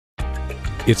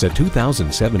It's a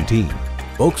 2017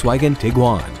 Volkswagen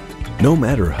Tiguan. No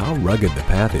matter how rugged the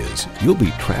path is, you'll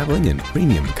be traveling in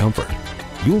premium comfort.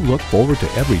 You'll look forward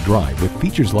to every drive with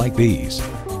features like these: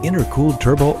 intercooled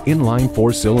turbo inline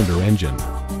 4-cylinder engine,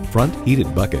 front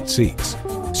heated bucket seats,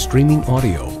 streaming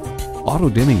audio,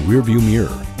 auto-dimming rear-view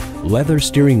mirror, leather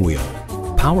steering wheel,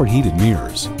 power heated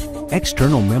mirrors,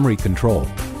 external memory control,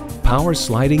 power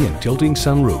sliding and tilting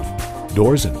sunroof,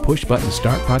 doors and push-button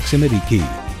start proximity key,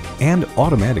 and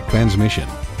automatic transmission.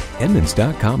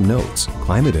 Edmunds.com notes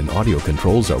climate and audio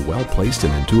controls are well placed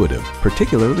and intuitive,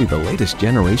 particularly the latest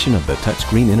generation of the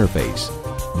touchscreen interface.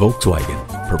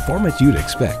 Volkswagen, performance you'd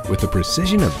expect with the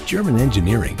precision of German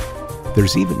engineering.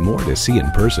 There's even more to see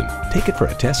in person. Take it for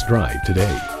a test drive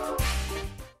today.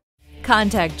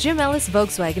 Contact Jim Ellis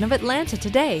Volkswagen of Atlanta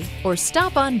today or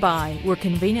stop on by. We're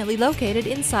conveniently located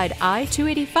inside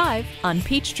I-285 on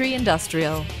Peachtree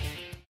Industrial.